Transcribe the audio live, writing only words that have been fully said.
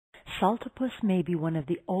Saltopus may be one of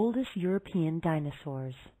the oldest European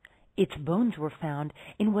dinosaurs. Its bones were found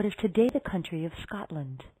in what is today the country of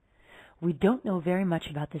Scotland. We don't know very much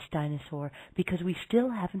about this dinosaur because we still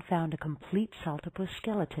haven't found a complete Saltopus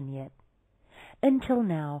skeleton yet. Until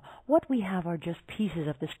now, what we have are just pieces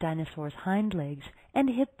of this dinosaur's hind legs and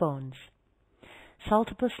hip bones.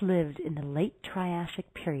 Saltopus lived in the late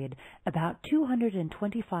Triassic period about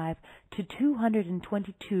 225 to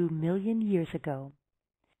 222 million years ago.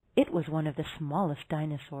 It was one of the smallest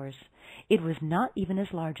dinosaurs. It was not even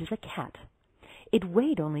as large as a cat. It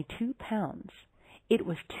weighed only 2 pounds. It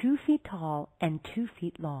was 2 feet tall and 2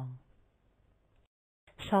 feet long.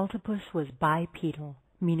 Saltopus was bipedal,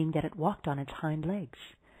 meaning that it walked on its hind legs.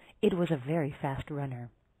 It was a very fast runner.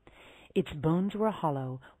 Its bones were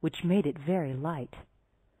hollow, which made it very light.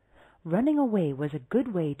 Running away was a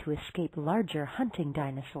good way to escape larger hunting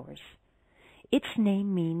dinosaurs. Its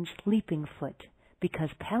name means leaping foot, because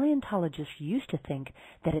paleontologists used to think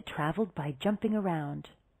that it traveled by jumping around.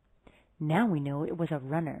 Now we know it was a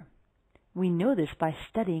runner. We know this by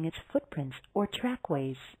studying its footprints or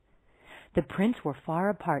trackways. The prints were far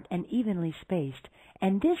apart and evenly spaced,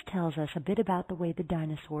 and this tells us a bit about the way the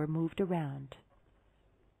dinosaur moved around.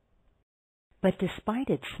 But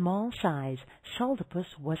despite its small size,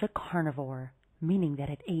 Saltopus was a carnivore, meaning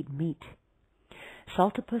that it ate meat.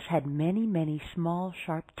 Saltopus had many, many small,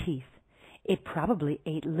 sharp teeth. It probably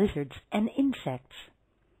ate lizards and insects.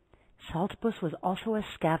 Saltopus was also a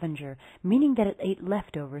scavenger, meaning that it ate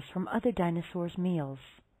leftovers from other dinosaurs' meals.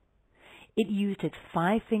 It used its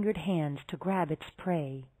 5-fingered hands to grab its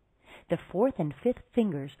prey. The 4th and 5th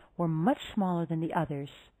fingers were much smaller than the others.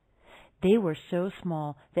 They were so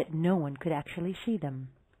small that no one could actually see them.